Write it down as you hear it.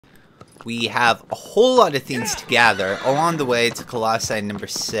we have a whole lot of things to gather along the way to Colossi number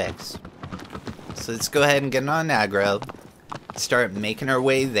 6. So let's go ahead and get on aggro. Start making our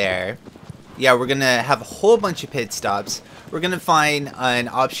way there. Yeah, we're gonna have a whole bunch of pit stops. We're gonna find an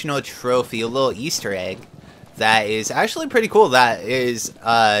optional trophy, a little Easter egg that is actually pretty cool. That is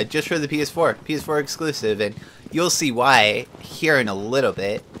just for the PS4 exclusive, and you'll see why here in a little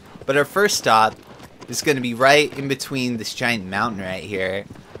bit. But our first stop is gonna be right in between this giant mountain right here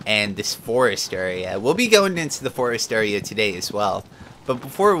and this forest area. We'll be going into the forest area today as well. But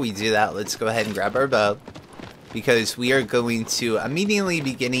before we do that, let's go ahead and grab our bow, because we are going to immediately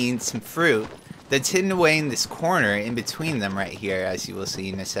be getting some fruit that's hidden away in this corner in between them right here, as you will see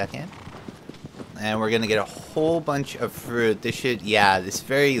in a second. And we're going to get a whole bunch of fruit. This should, yeah, this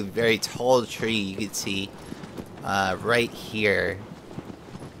very, very tall tree you can see right here.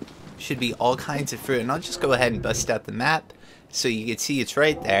 Should be all kinds of fruit. And I'll just go ahead and bust out the map so you can see it's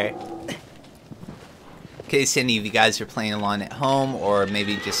right there. In case any of you guys are playing along at home, or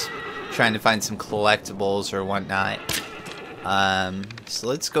maybe just trying to find some collectibles or whatnot. So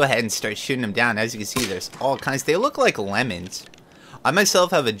let's go ahead and start shooting them down. As you can see, there's all kinds. They look like lemons. I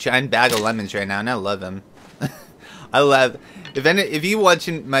myself have a giant bag of lemons right now, and I love them. I love. If you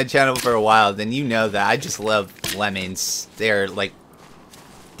watching my channel for a while, then you know that I just love lemons. They're like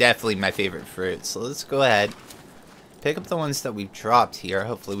definitely my favorite fruit. So let's go ahead, pick up the ones that we've dropped here.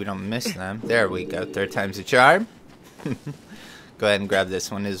 Hopefully we don't miss them. There we go. Third time's a charm. Go ahead and grab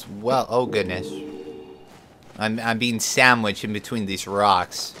this one as well. Oh goodness. I'm being sandwiched in between these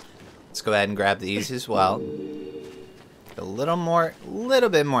rocks. Let's go ahead and grab these as well. A little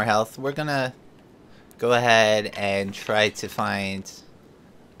bit more health. We're gonna go ahead and try to find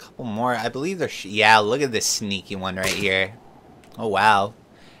a couple more. I believe there's, yeah, look at this sneaky one right here. Oh wow.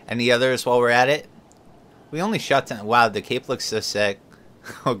 Any others while we're at it? We only shot down. Wow, the cape looks so sick.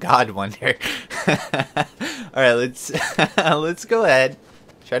 Oh God, wonder. All right, let's go ahead.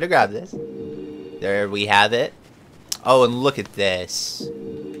 Try to grab this. There we have it. Oh, and look at this.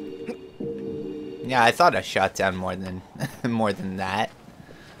 Yeah, I thought I shot down more than that.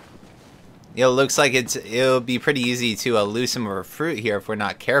 You know, looks like it'll be pretty easy to lose some of our fruit here if we're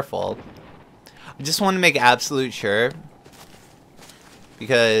not careful. I just want to make absolute sure,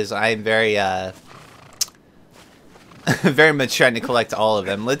 because I'm very very much trying to collect all of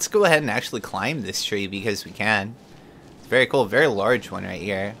them. Let's go ahead and actually climb this tree because we can. It's very cool, very large one right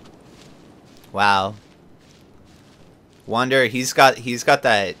here. Wow. Wonder he's got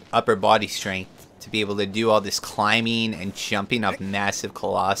that upper body strength to be able to do all this climbing and jumping up massive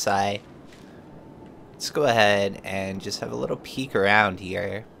colossi. Let's go ahead and just have a little peek around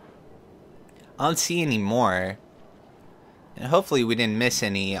here. I don't see any more. And hopefully we didn't miss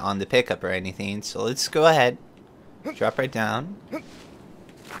any on the pickup or anything. So let's go ahead. Drop right down.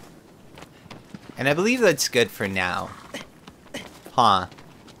 And I believe that's good for now. Huh.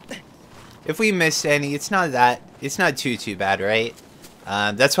 If we missed any, it's not too bad, right?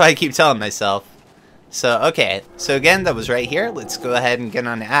 That's why I keep telling myself. So, okay. So again, that was right here. Let's go ahead and get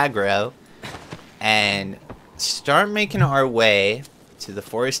on aggro and start making our way to the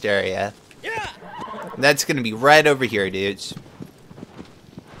forest area. Yeah. That's going to be right over here, dudes.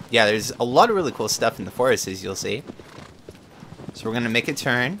 Yeah, there's a lot of really cool stuff in the forest, as you'll see. So we're going to make a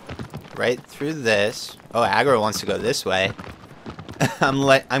turn right through this. Oh, aggro wants to go this way.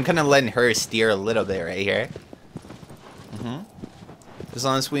 I'm kind of letting her steer a little bit right here. As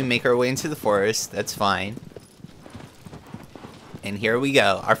long as we make our way into the forest, that's fine. And here we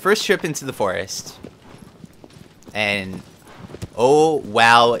go. Our first trip into the forest. And oh,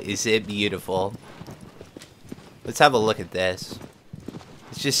 wow, is it beautiful. Let's have a look at this.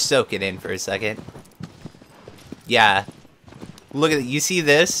 Let's just soak it in for a second. Yeah. Look at it. You see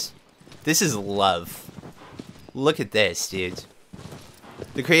this? This is love. Look at this, dude.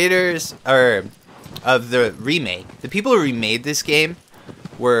 The creators of the remake, the people who remade this game,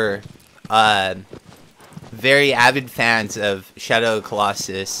 were very avid fans of Shadow of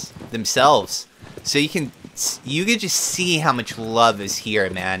Colossus themselves. So you can just see how much love is here,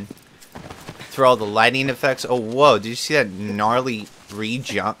 man. Through all the lighting effects. Oh, whoa! Did you see that gnarly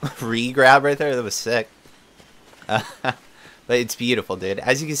re-grab right there? That was sick. But it's beautiful, dude.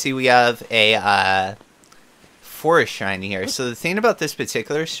 As you can see, we have a forest shrine here. So the thing about this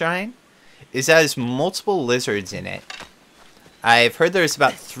particular shrine is that it has multiple lizards in it. I've heard there's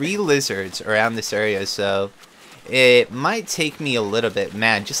about 3 lizards around this area, so it might take me a little bit.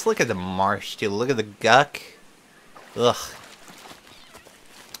 Man, just look at the marsh, dude. Look at the guck. Ugh.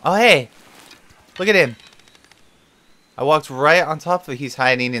 Oh, hey. Look at him. I walked right on top of him. He's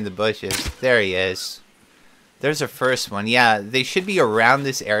hiding in the bushes. There he is. There's our first one. Yeah, they should be around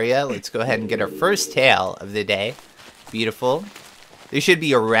this area. Let's go ahead and get our first tail of the day. Beautiful. They should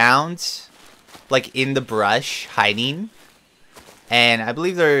be around, like in the brush, hiding. And I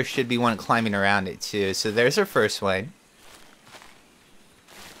believe there should be one climbing around it too. So there's our first one.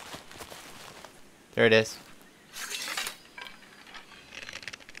 There it is.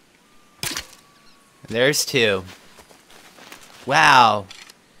 There's two. Wow.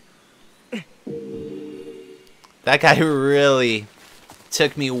 That guy really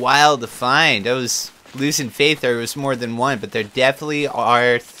took me a while to find. I was losing faith there was more than one, but there definitely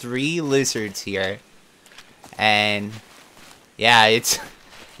are 3 lizards here. And yeah, it's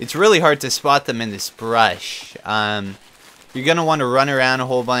really hard to spot them in this brush. You're gonna want to run around a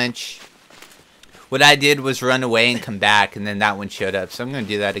whole bunch. What I did was run away and come back, and then that one showed up. So I'm gonna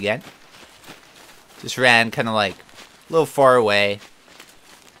do that again. Just ran kind of like a little far away,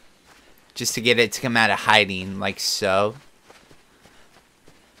 just to get it to come out of hiding, like so.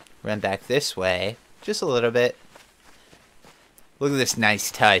 Run back this way, just a little bit. Look at this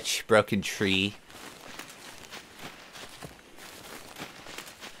nice touch, broken tree.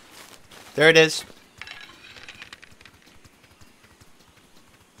 There it is.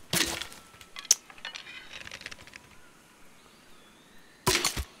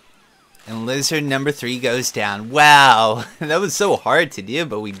 And lizard number 3 goes down. Wow, that was so hard to do,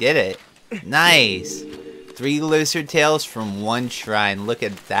 but we did it. Nice. 3 lizard tails from 1 shrine. Look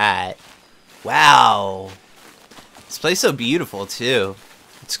at that. Wow. This place is so beautiful, too.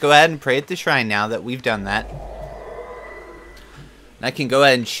 Let's go ahead and pray at the shrine now that we've done that. And I can go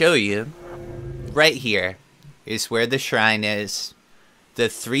ahead and show you. Right here is where the shrine is. The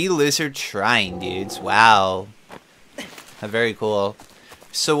 3 lizard shrine, dudes. Wow. Very cool.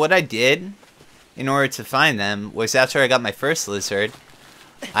 So what I did in order to find them was after I got my first lizard,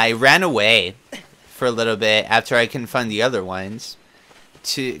 I ran away for a little bit after I couldn't find the other ones,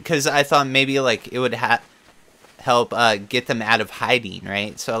 because I thought maybe like it would help get them out of hiding,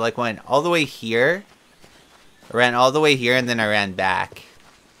 right? So I like went all the way here, I ran all the way here, and then I ran back,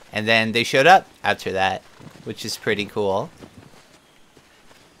 and then they showed up after that, which is pretty cool.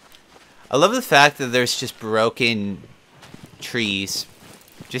 I love the fact that there's just broken trees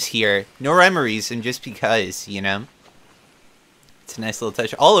just here, no rhyme or reason, just because, you know. It's a nice little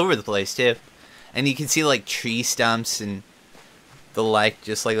touch all over the place too, and you can see like tree stumps and the like,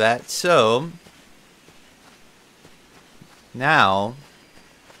 just like that. So now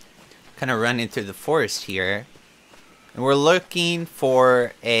kind of running through the forest here, and we're looking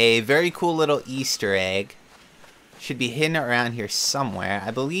for a very cool little Easter egg. Should be hidden around here somewhere,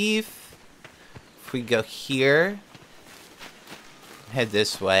 I believe. If we go here, head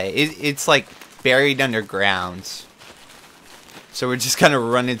this way, it's like buried underground. So we're just kind of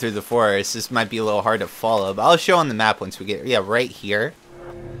running through the forest. This might be a little hard to follow, but I'll show on the map once we get, yeah, right here.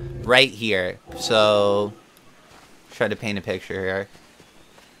 Right here. So try to paint a picture here.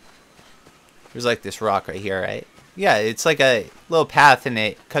 There's like this rock right here, right? Yeah, it's like a little path and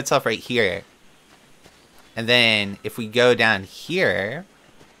it cuts off right here. And then if we go down here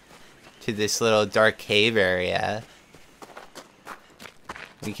to this little dark cave area,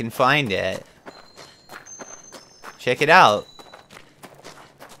 we can find it. Check it out.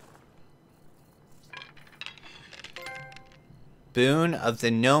 Boon of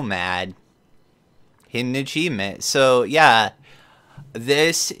the Nomad. Hidden achievement. So, yeah.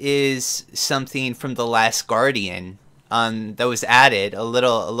 This is something from The Last Guardian that was added. A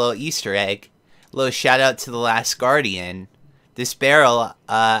little Easter egg. A little shout out to The Last Guardian. This barrel,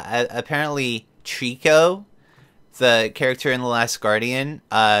 apparently Trico, the character in The Last Guardian,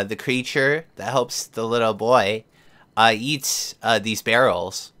 the creature that helps the little boy, eats these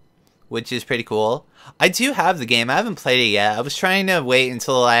barrels, which is pretty cool. I do have the game. I haven't played it yet. I was trying to wait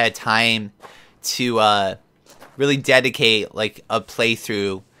until I had time to really dedicate like a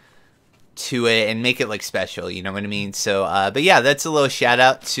playthrough to it and make it like special, you know what I mean? So, but yeah, that's a little shout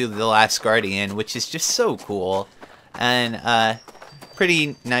out to The Last Guardian, which is just so cool. And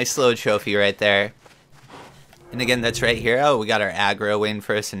pretty nice little trophy right there. And again, that's right here. Oh, we got our aggro win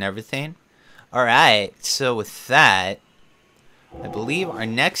first and everything. Alright, so with that, I believe our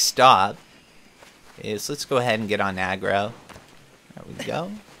next stop is, let's go ahead and get on aggro. There we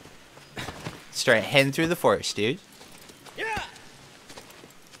go. Start heading through the forest, dude. Yeah.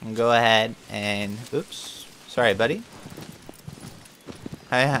 And go ahead and, oops, sorry, buddy.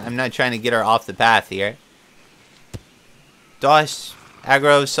 I'm not trying to get her off the path here. DOS,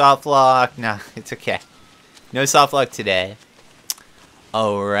 aggro, soft lock. Nah, it's okay. No soft lock today.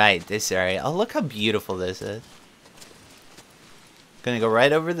 Alright, this area. Oh, look how beautiful this is. Gonna go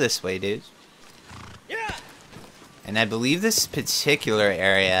right over this way, dudes. Yeah. And I believe this particular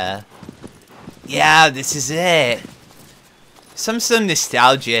area... Yeah, this is it. Something so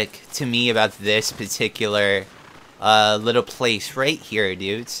nostalgic to me about this particular little place right here,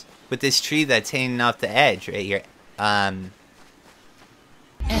 dudes. With this tree that's hanging off the edge right here. Edge.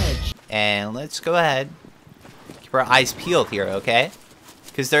 And let's go ahead. Keep our eyes peeled here, okay?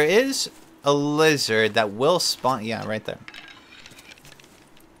 Because there is a lizard that will spawn. Yeah, right there.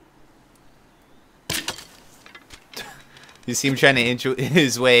 You see him trying to inch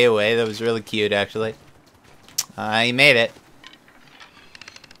his way away. That was really cute, actually. He made it.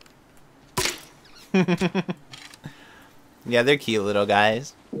 Yeah, they're cute little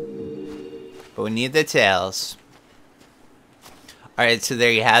guys. But we need the tails. Alright, so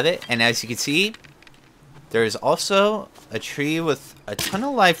there you have it. And as you can see, there's also a tree with a ton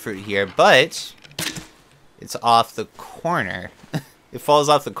of live fruit here, but it's off the corner. It falls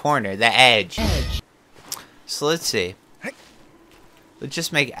off the corner, the edge. So let's see. Let's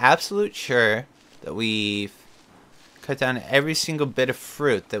just make absolute sure that we've cut down every single bit of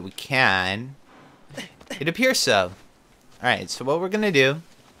fruit that we can. It appears so. Alright, so what we're going to do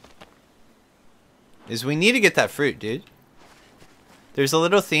is we need to get that fruit, dude. There's a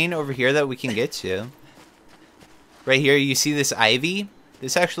little thing over here that we can get to. Right here, you see this ivy?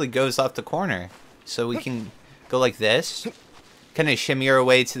 This actually goes off the corner. So we can go like this. Kind of shimmy our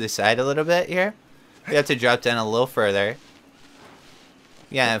way to the side a little bit here. We have to drop down a little further.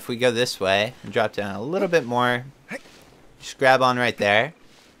 Yeah, if we go this way and drop down a little bit more, just grab on right there.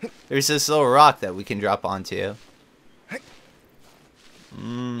 There's this little rock that we can drop onto.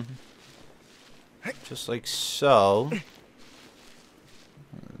 Just like so.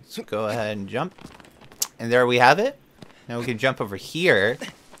 Let's go ahead and jump. And there we have it. Now we can jump over here,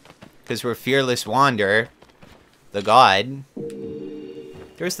 because we're Fearless Wander, the god.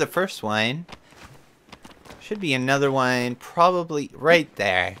 There's the first one. Should be another one probably right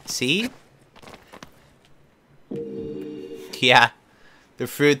there. See? Yeah. The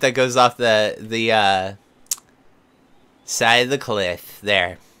fruit that goes off the side of the cliff.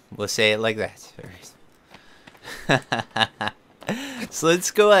 There. We'll say it like that. So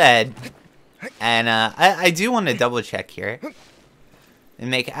let's go ahead. And I do want to double check here.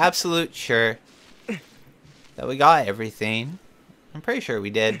 And make absolute sure that we got everything. I'm pretty sure we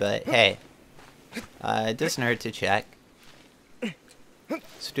did, but hey. It doesn't hurt to check.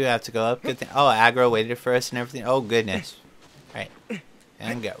 So do have to go up. Good thing. Oh, aggro waited for us and everything. Oh, goodness. Alright.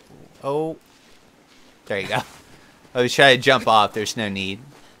 And go. Oh. There you go. I was trying to jump off. There's no need.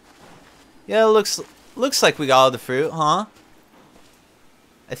 Yeah, looks like we got all the fruit, huh?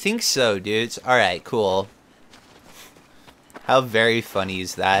 I think so, dudes. Alright, cool. How very funny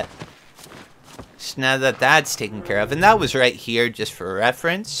is that? So now that that's taken care of. And that was right here, just for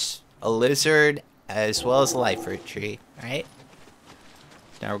reference. A lizard, as well as a live fruit tree. Alright?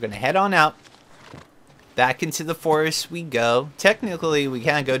 Now we're going to head on out. Back into the forest we go. Technically, we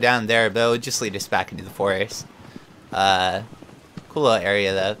can't go down there, but it would just lead us back into the forest. Cool little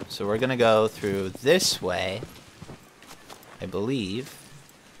area, though. So we're going to go through this way. I believe.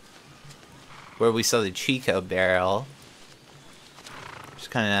 Where we saw the Chico barrel.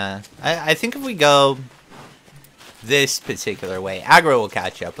 Just kind of... I think if we go this particular way, Aggro will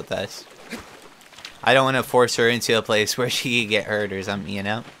catch up with us. I don't want to force her into a place where she could get hurt or something, you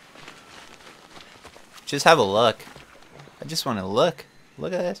know? Just have a look. I just want to look.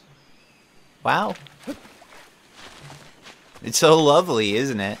 Look at this. Wow. It's so lovely,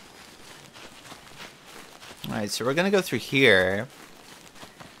 isn't it? Alright, so we're going to go through here.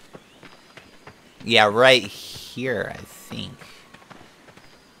 Yeah, right here, I think.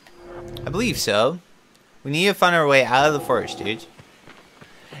 I believe so. We need to find our way out of the forest, dude.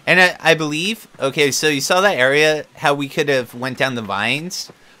 And I believe... Okay, so you saw that area? How we could have went down the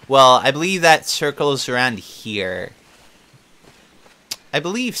vines? Well, I believe that circles around here. I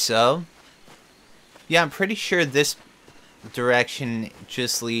believe so. Yeah, I'm pretty sure this direction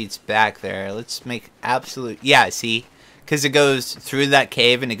just leads back there. Let's make absolute... Yeah, see? Because it goes through that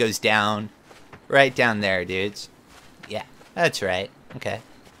cave and it goes down. Right down there, dudes. Yeah, that's right. Okay.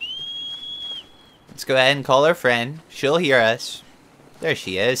 Let's go ahead and call our friend. She'll hear us. There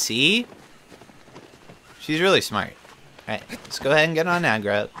she is. See? She's really smart. Alright, let's go ahead and get on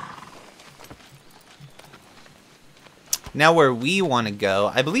aggro. Now where we want to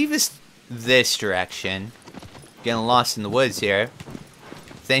go, I believe is this direction. Getting lost in the woods here.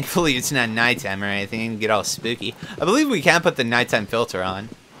 Thankfully it's not nighttime or anything and get all spooky. I believe we can put the nighttime filter on.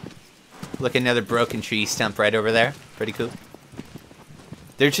 Look, another broken tree stump right over there. Pretty cool.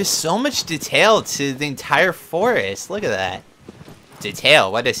 There's just so much detail to the entire forest. Look at that.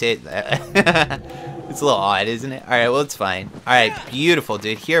 Detail, why did I say that? It's a little odd, isn't it? Alright, well, it's fine. Alright, beautiful,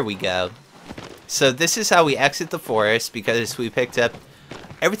 dude. Here we go. So this is how we exit the forest, because we picked up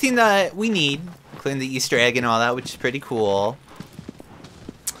everything that we need, including the Easter egg and all that, which is pretty cool.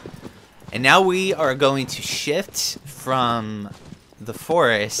 And now we are going to shift from the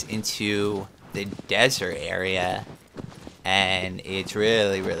forest into the desert area. And it's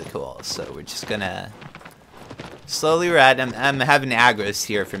really, really cool. So we're just gonna slowly ride. I'm having aggros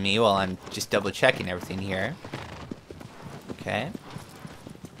here for me while I'm just double checking everything here. Okay.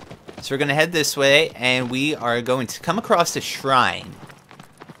 So we're gonna head this way, and we are going to come across a shrine.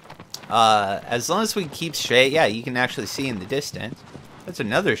 As long as we keep straight, yeah, you can actually see in the distance. That's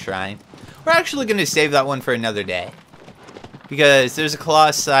another shrine. We're actually gonna save that one for another day, because there's a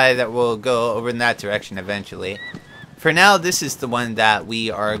Colossi that will go over in that direction eventually. For now, this is the one that we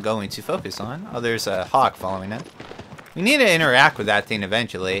are going to focus on. Oh, there's a hawk following it. We need to interact with that thing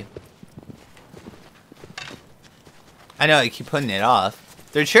eventually. I know, I keep putting it off.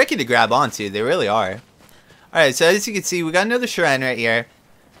 They're tricky to grab onto, they really are. Alright, so as you can see, we got another shrine right here.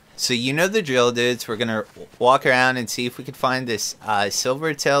 So you know the drill, dudes. We're gonna walk around and see if we can find this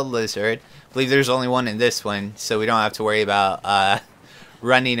silver-tailed lizard. I believe there's only one in this one, so we don't have to worry about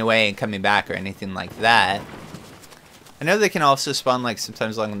running away and coming back or anything like that. I know they can also spawn like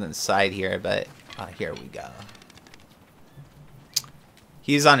sometimes along the side here, but here we go.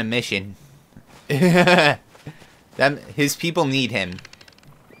 He's on a mission. His people need him.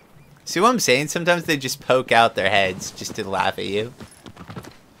 See what I'm saying? Sometimes they just poke out their heads just to laugh at you.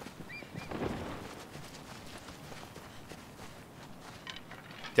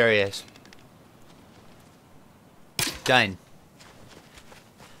 There he is. Done.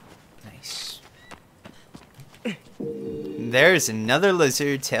 Nice. There's another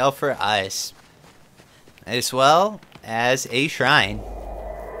lizard tail for us, as well as a shrine.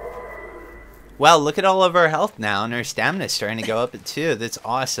 Wow, look at all of our health now, and our stamina's starting to go up at 2. That's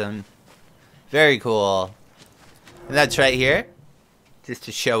awesome. Very cool. And that's right here, just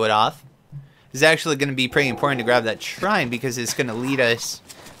to show it off. It's actually going to be pretty important to grab that shrine, because it's going to lead us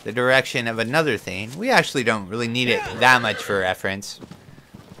the direction of another thing. We actually don't really need it that much for reference.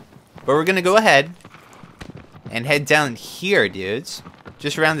 But we're going to go ahead and head down here, dudes.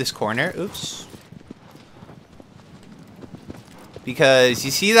 Just around this corner. Oops. Because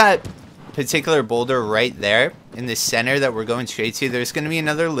you see that particular boulder right there in the center that we're going straight to? There's going to be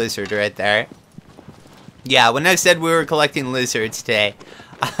another lizard right there. Yeah, when I said we were collecting lizards today,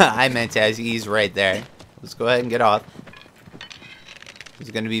 I meant as he's right there. Let's go ahead and get off. He's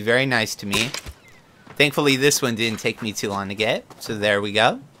going to be very nice to me. Thankfully, this one didn't take me too long to get. So there we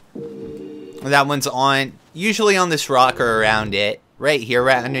go. That one's on, usually on this rock or around it. Right here,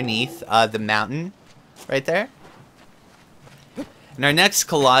 right underneath the mountain. Right there. And our next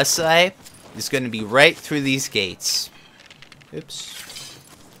Colossi is going to be right through these gates. Oops.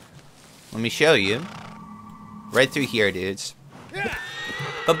 Let me show you. Right through here, dudes.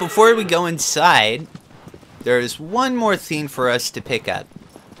 But before we go inside, there's one more thing for us to pick up.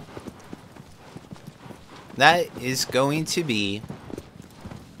 That is going to be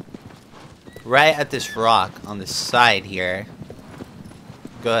right at this rock on the side here.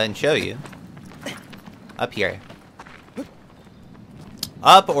 Go ahead and show you. Up here.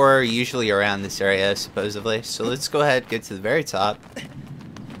 Up or usually around this area, supposedly. So let's go ahead and get to the very top.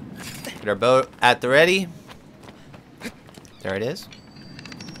 Get our boat at the ready. There it is.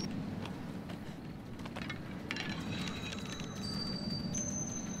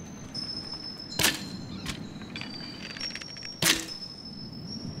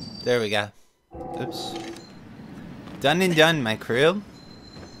 There we go. Oops. Done and done, my crew.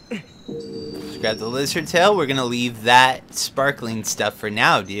 Let's grab the lizard tail. We're gonna leave that sparkling stuff for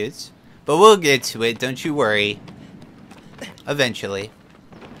now, dudes. But we'll get to it, don't you worry. Eventually.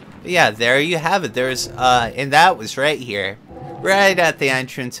 But yeah, there you have it. There's, and that was right here. Right at the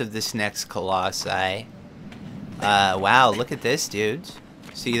entrance of this next Colossi. Wow, look at this, dudes.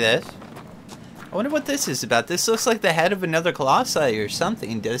 See this? I wonder what this is about. This looks like the head of another Colossi or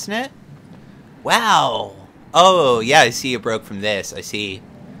something, doesn't it? Wow. Oh, yeah, I see it broke from this. I see.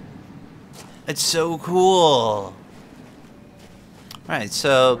 That's so cool. Alright,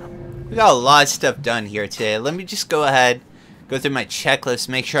 so we got a lot of stuff done here today. Let me just go ahead, go through my checklist,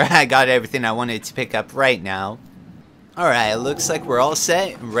 make sure I got everything I wanted to pick up right now. Alright, looks like we're all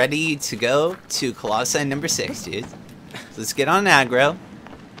set and ready to go to Colossi number 6, dude. So let's get on aggro.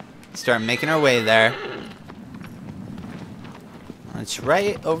 Start making our way there. It's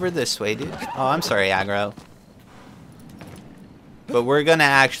right over this way, dude. Oh, I'm sorry, aggro. But we're gonna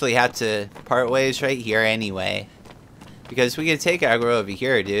actually have to part ways right here anyway. Because we can take aggro over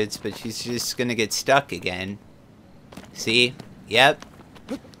here, dudes, but she's just gonna get stuck again. See? Yep.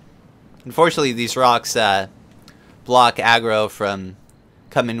 Unfortunately, these rocks block aggro from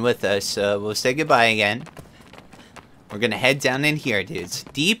coming with us, so we'll say goodbye again. We're gonna head down in here, dudes.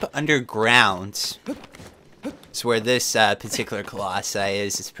 Deep underground is where this particular Colossi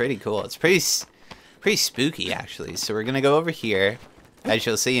is. It's pretty cool. It's pretty spooky, actually. So we're gonna go over here, as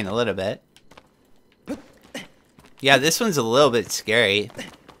you'll see in a little bit. Yeah, this one's a little bit scary.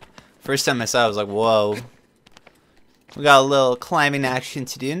 First time I saw it, I was like, whoa. We got a little climbing action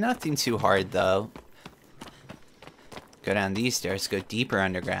to do. Nothing too hard, though. Go down these stairs, go deeper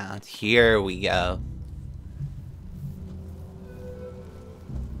underground. Here we go.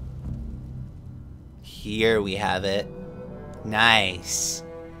 Here we have it. Nice.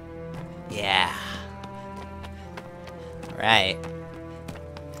 Yeah. Alright.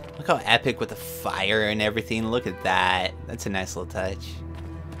 Look how epic with the fire and everything. Look at that. That's a nice little touch.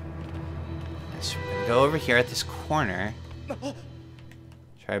 So we're gonna go over here at this corner. Try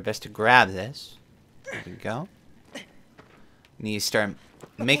our best to grab this. There we go. We need to start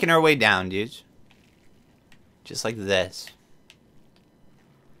making our way down, dudes. Just like this.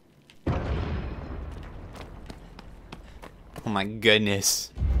 Oh my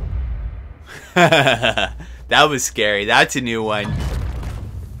goodness. That was scary. That's a new one.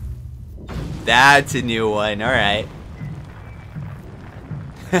 That's a new one. Alright.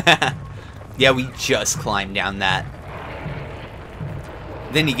 Yeah, we just climbed down that.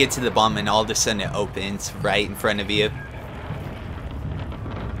 Then you get to the bottom and all of a sudden it opens right in front of you.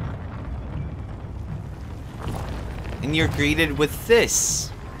 And you're greeted with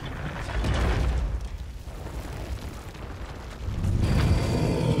this.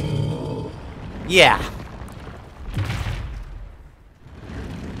 Yeah.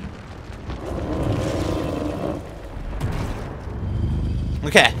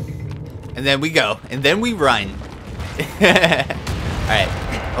 Okay. And then we go. And then we run. Alright.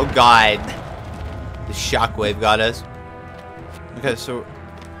 Oh god. The shockwave got us. Okay, so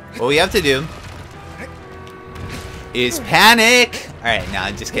what we have to do is panic! Alright, no,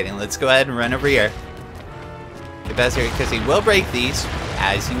 I'm just kidding. Let's go ahead and run over here. Get past here because he will break these,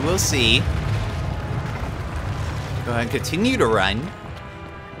 as you will see. Go ahead and continue to run.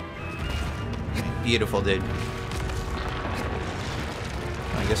 Beautiful, dude.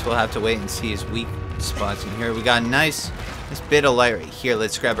 I guess we'll have to wait and see his weak spots in here. We got a nice bit of light right here.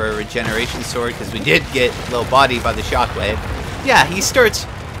 Let's grab our regeneration sword because we did get a little bodied by the shockwave. Yeah, he starts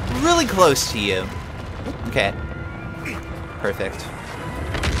really close to you. Okay. Perfect.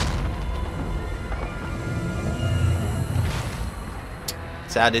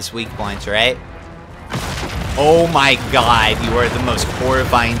 It's out his weak points, right? Oh my god, you are the most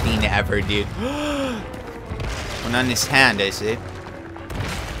horrifying thing ever, dude. One on his hand, I see.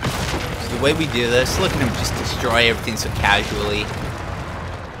 So the way we do this, look at him just destroy everything so casually.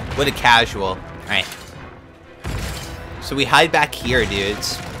 What a casual. Alright. So we hide back here,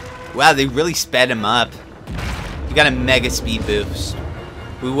 dudes. Wow, they really sped him up. You got a mega speed boost.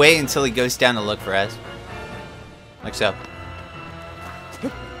 We wait until he goes down to look for us. Like so.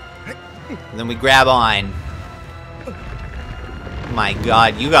 And then we grab on. My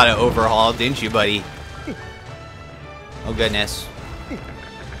god, you got an overhaul, didn't you, buddy? Oh goodness.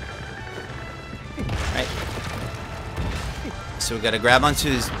 Alright. So we gotta grab onto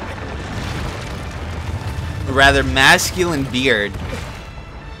his rather masculine beard.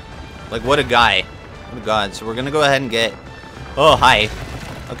 Like, what a guy. What a god. So we're gonna go ahead and get... Oh, hi.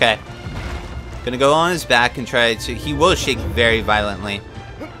 Okay. Gonna go on his back and try to... He will shake very violently.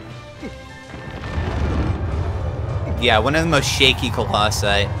 Yeah, one of the most shaky Colossi.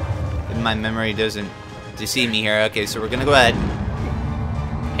 If my memory doesn't deceive me here. Okay, so we're gonna go ahead.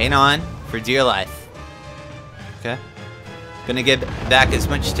 Hang on for dear life. Okay. Gonna get back as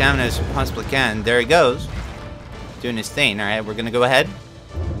much stamina as we possibly can. There he goes. Doing his thing. Alright, we're gonna go ahead.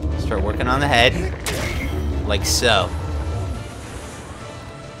 Start working on the head. Like so.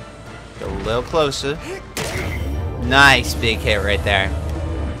 Go a little closer. Nice big hit right there.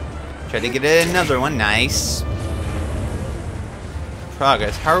 Try to get another one. Nice.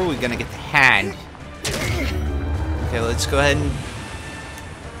 Progress. How are we gonna get the hand? Okay, let's go ahead and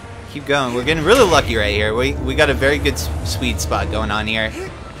keep going. We're getting really lucky right here. We got a very good sweet spot going on here.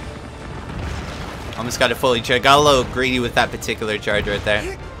 Almost got it fully charged. Got a little greedy with that particular charge right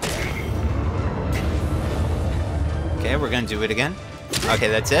there. Okay, we're gonna do it again. Okay,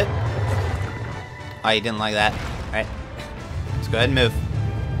 that's it. Oh, you didn't like that. Alright. Let's go ahead and move.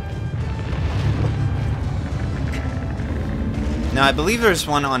 Now, I believe there's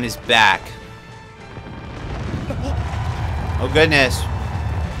one on his back. Oh goodness.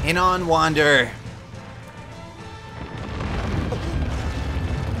 In on, Wander.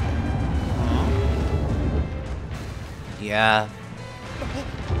 Yeah.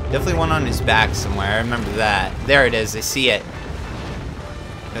 Definitely one on his back somewhere. I remember that. There it is. I see it.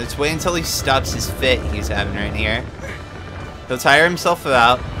 Let's wait until he stops his fit he's having right here. He'll tire himself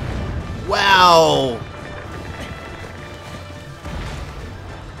out. Wow!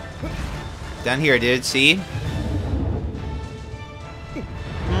 Down here, dude. See?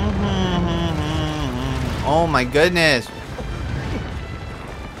 Oh my goodness.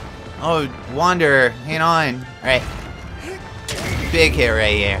 Oh, Wander. Hang on. Alright. Big hit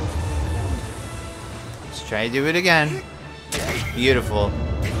right here. Let's try to do it again. Beautiful.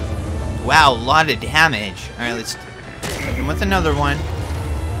 Wow, a lot of damage. Alright, let's hit him with another one.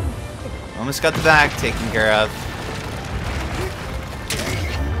 Almost got the back taken care of.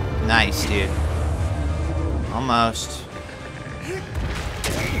 Nice, dude. Almost.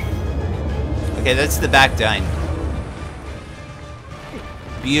 Okay, that's the back done.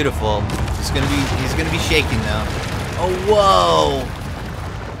 Beautiful. He's gonna be shaking though. Oh, whoa!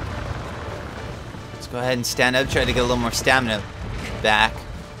 Let's go ahead and stand up, try to get a little more stamina back.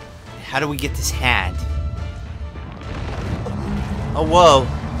 How do we get this hand? Oh, whoa!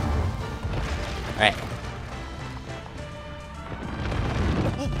 Alright.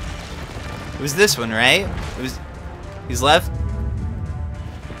 It was this one, right? It was... He's left?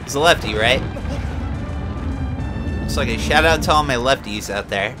 He's a lefty, right? Looks like a shout out to all my lefties out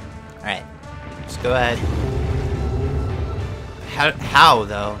there. Alright. Let's go ahead. How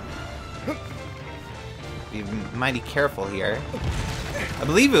though? Be mighty careful here. I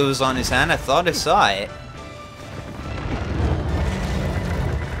believe it was on his hand. I thought I saw it.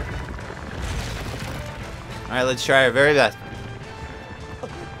 Alright, let's try our very best.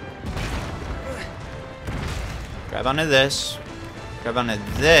 Grab onto this. Grab onto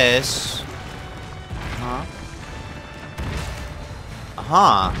this.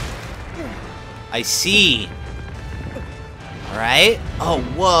 I see. Alright. Oh,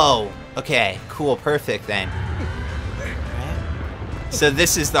 whoa. Okay, cool. Perfect then. Alright. So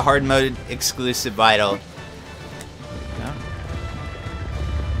this is the hard mode exclusive vital. No.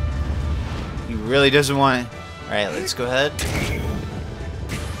 He really doesn't want it. Alright, let's go ahead.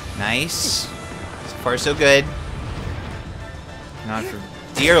 Nice. So far, so good. Not for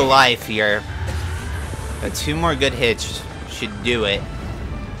dear life here. Got 2 more good hits. Should do it.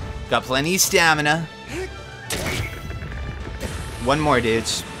 Got plenty of stamina. 1 more,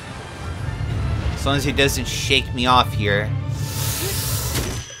 dudes. As long as he doesn't shake me off here.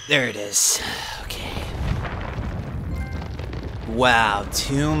 There it is. Okay. Wow,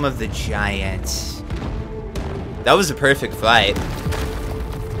 Tomb of the Giant. That was a perfect fight.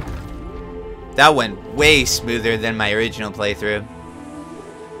 That went way smoother than my original playthrough.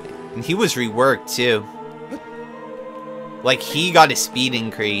 And he was reworked too. Like, he got a speed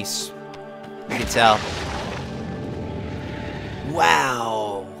increase. You can tell.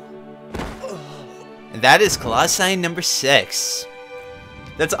 Wow. And that is Colossus number 6.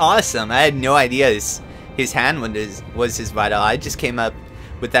 That's awesome. I had no idea his hand was his vital. I just came up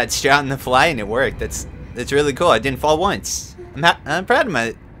with that strat on the fly and it worked. That's really cool. I didn't fall once. I'm proud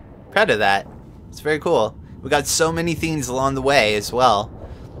of that. It's very cool. We got so many things along the way as well.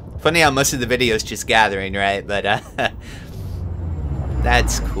 Funny how most of the video is just gathering, right? But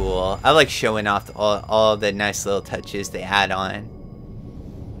that's cool. I like showing off all the nice little touches they add on.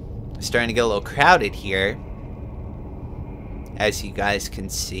 It's starting to get a little crowded here, as you guys can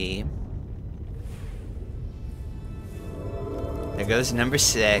see. There goes number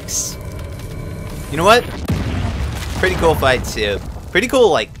 6. You know what? Pretty cool fight too. Pretty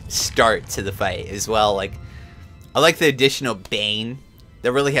cool, like, start to the fight as well. Like, I like the additional Bane.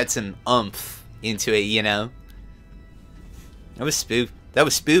 That really had some oomph into it, you know? That was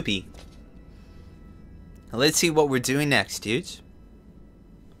spoopy. Now let's see what we're doing next, dudes.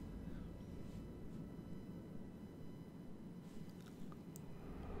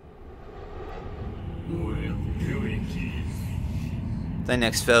 The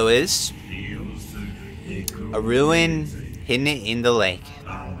next foe is a ruin hidden in the lake.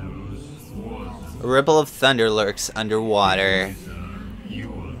 A ripple of thunder lurks underwater.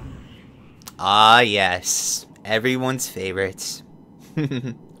 Ah, yes. Everyone's favorites.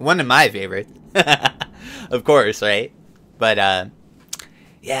 One of my favorites. Of course, right? But,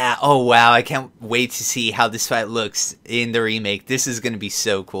 yeah. Oh, wow. I can't wait to see how this fight looks in the remake. This is going to be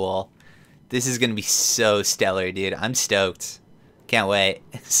so cool. This is going to be so stellar, dude. I'm stoked. Can't wait.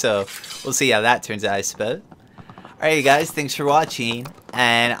 So, we'll see how that turns out, I suppose. Alright, guys. Thanks for watching.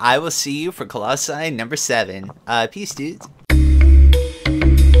 And I will see you for Colossus number 7. Peace, dudes.